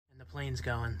plane's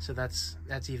going, so that's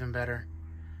even better.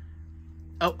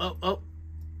 Oh.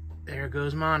 There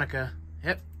goes Monica.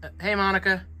 Yep. Hey,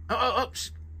 Monica. Oh.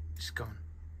 She's gone.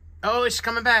 Oh, she's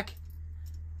coming back.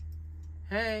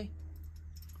 Hey.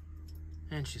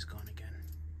 And she's gone again.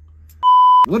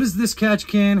 What does this catch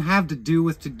can have to do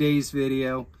with today's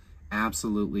video?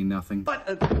 Absolutely nothing. What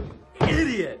an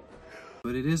idiot!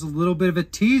 But it is a little bit of a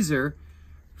teaser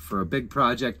for a big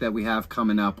project that we have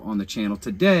coming up on the channel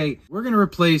today. We're going to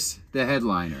replace the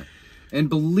headliner. And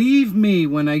believe me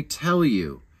when I tell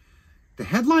you, the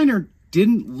headliner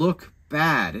didn't look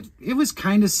bad. It was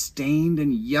kind of stained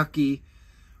and yucky,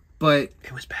 but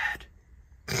it was bad.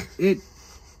 It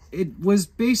was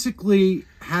basically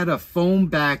had a foam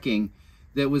backing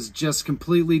that was just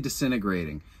completely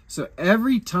disintegrating. So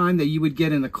every time that you would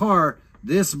get in the car,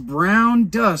 this brown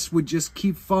dust would just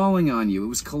keep falling on you. It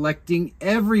was collecting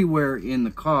everywhere in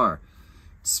the car.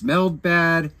 It smelled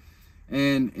bad,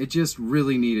 and it just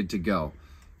really needed to go.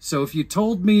 So if you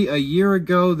told me a year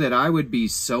ago that I would be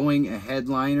sewing a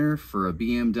headliner for a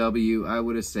BMW, I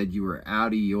would have said you were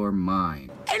out of your mind.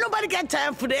 Ain't nobody got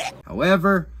time for that.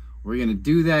 However, we're going to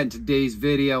do that in today's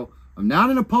video. I'm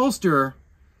not an upholsterer,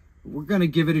 but we're going to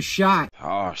give it a shot.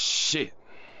 Oh, shit.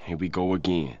 Here we go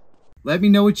again. Let me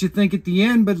know what you think at the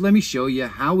end, but let me show you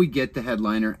how we get the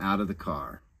headliner out of the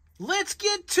car. Let's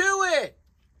get to it!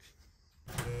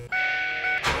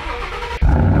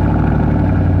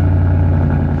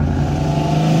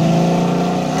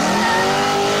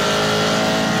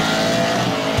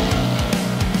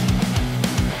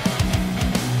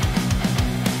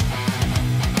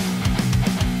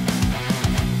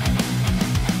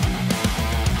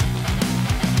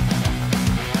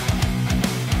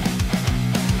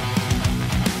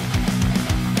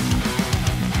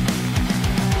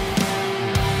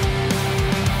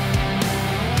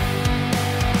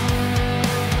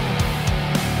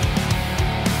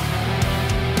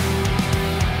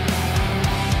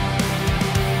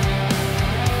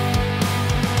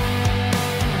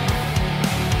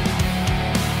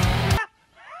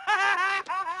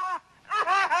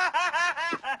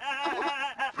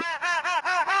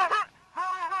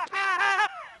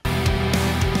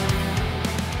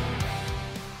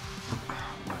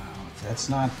 It's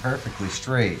not perfectly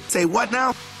straight. Say what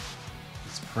now?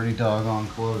 It's pretty doggone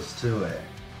close to it.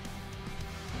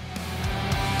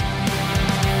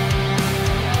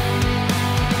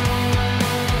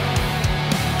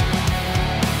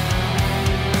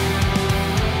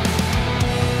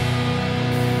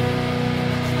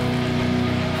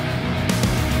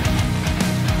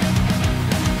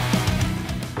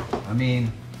 I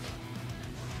mean,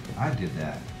 I did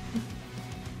that.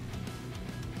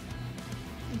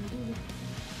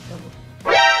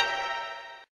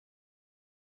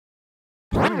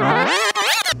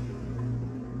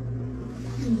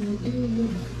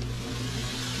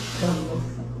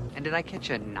 And did I catch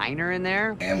a niner in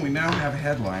there? And we now have a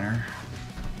headliner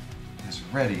that's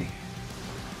ready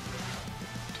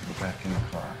to go back in the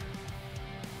car.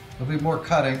 There'll be more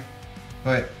cutting,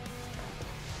 but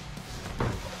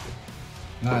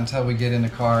not until we get in the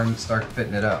car and start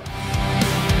fitting it up.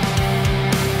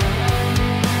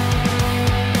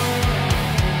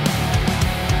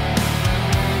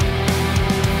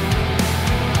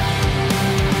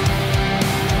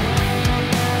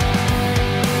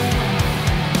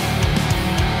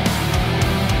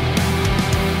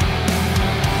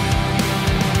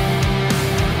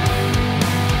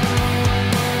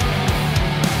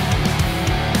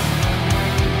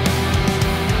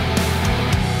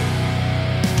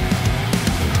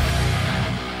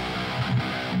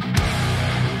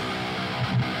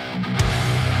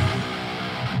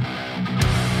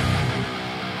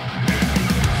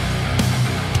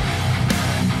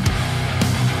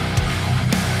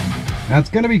 Now it's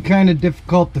going to be kind of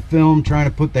difficult to film trying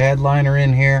to put the headliner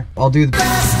in here. I'll do the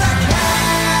best I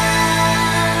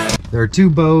can. There are two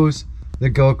bows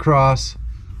that go across.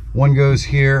 One goes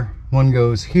here, one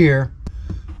goes here,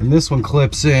 and this one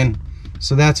clips in.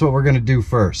 So that's what we're going to do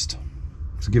first.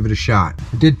 Let's give it a shot.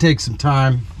 It did take some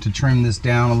time to trim this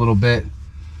down a little bit,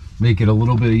 make it a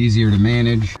little bit easier to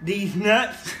manage. These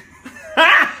nuts.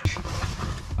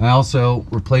 I also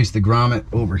replaced the grommet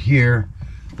over here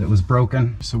that was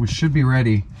broken, so we should be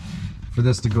ready for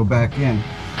this to go back in.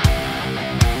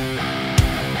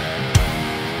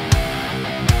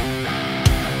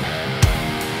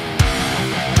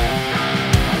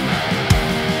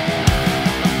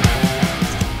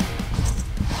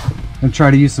 I'm gonna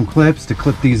try to use some clips to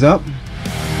clip these up.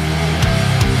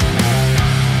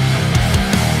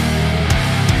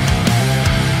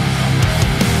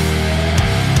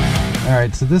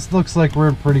 Alright, so this looks like we're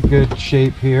in pretty good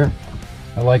shape here.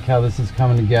 I like how this is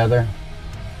coming together.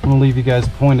 I'm gonna leave you guys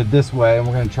pointed this way, and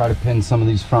we're gonna try to pin some of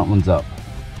these front ones up.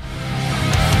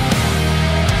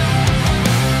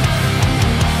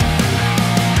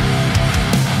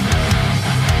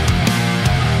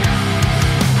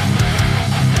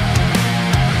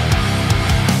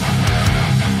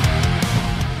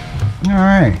 All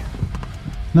right,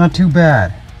 not too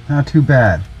bad, not too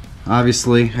bad.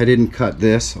 Obviously, I didn't cut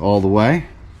this all the way,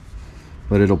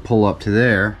 but it'll pull up to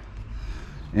there,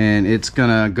 and it's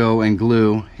gonna go and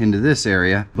glue into this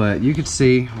area. But you can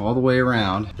see all the way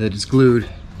around that it's glued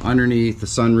underneath the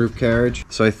sunroof carriage.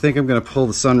 So I think I'm gonna pull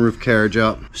the sunroof carriage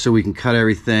up so we can cut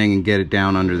everything and get it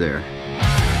down under there.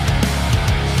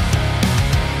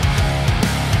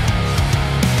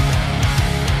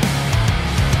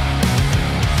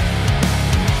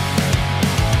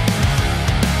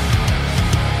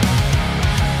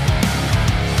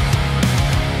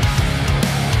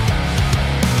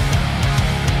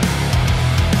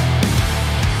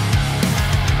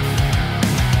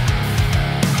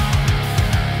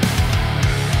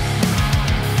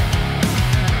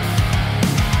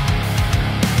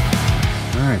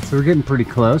 So we're getting pretty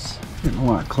close, getting a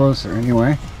lot closer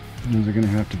anyway. These are gonna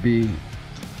have to be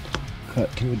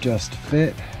cut to adjust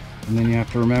fit. And then you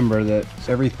have to remember that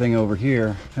everything over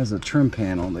here has a trim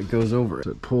panel that goes over it.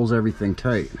 So it pulls everything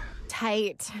tight.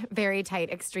 Tight, very tight,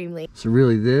 extremely. So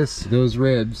really those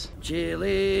ribs,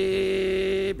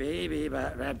 Chili, baby,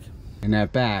 ribs. and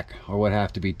that back are what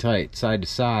have to be tight. Side to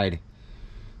side,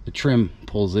 the trim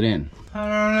pulls it in. I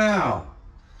don't know.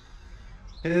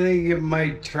 I think it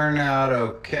might turn out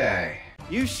okay.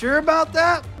 You sure about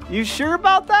that? You sure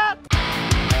about that?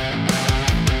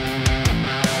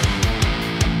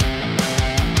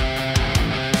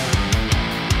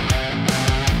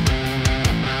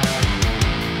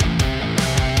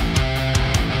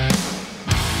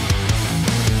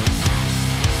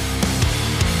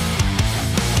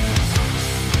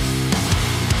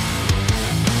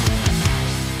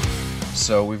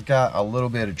 So we've got a little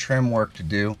bit of trim work to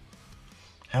do.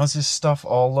 How's this stuff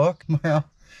all look? Well,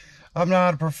 I'm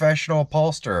not a professional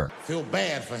upholsterer. Feel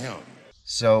bad for him.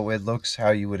 So it looks how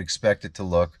you would expect it to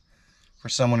look for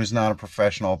someone who's not a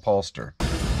professional upholsterer.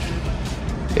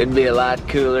 It'd be a lot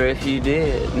cooler if you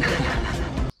did.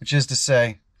 Which is to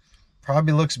say,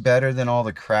 probably looks better than all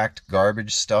the cracked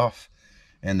garbage stuff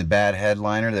and the bad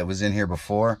headliner that was in here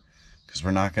before, because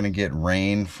we're not going to get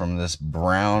rain from this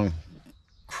brown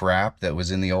crap that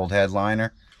was in the old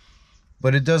headliner.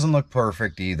 But it doesn't look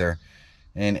perfect either.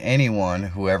 And anyone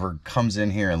who ever comes in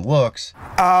here and looks,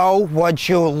 Oh, would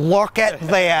you look at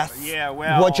this? Yeah,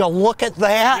 well. Would you look at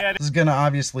that? is going to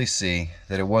obviously see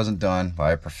that it wasn't done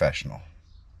by a professional.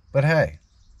 But hey,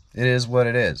 it is what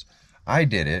it is. I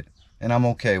did it, and I'm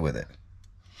okay with it.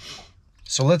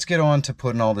 So let's get on to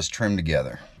putting all this trim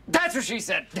together. That's what she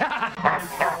said.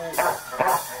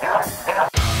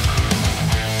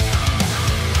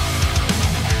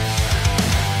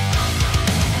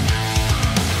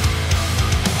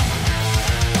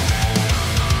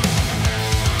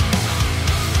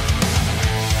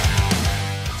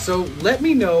 So let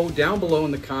me know down below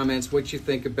in the comments what you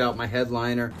think about my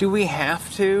headliner. Do we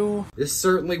have to? This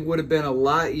certainly would have been a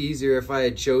lot easier if I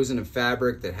had chosen a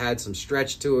fabric that had some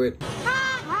stretch to it.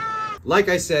 Like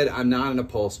I said, I'm not an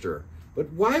upholsterer.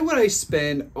 But why would I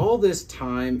spend all this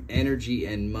time, energy,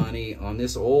 and money on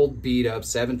this old beat-up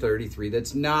 733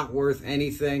 that's not worth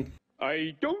anything?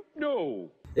 I don't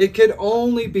know. It could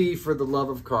only be for the love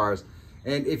of cars.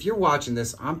 And if you're watching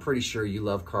this, I'm pretty sure you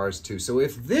love cars too. So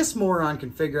if this moron can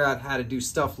figure out how to do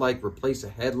stuff like replace a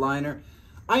headliner,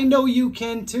 I know you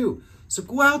can too. So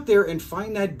go out there and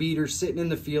find that beater sitting in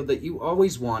the field that you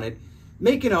always wanted,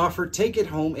 make an offer, take it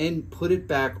home, and put it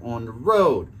back on the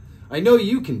road. I know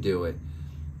you can do it.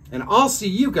 And I'll see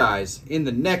you guys in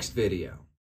the next video.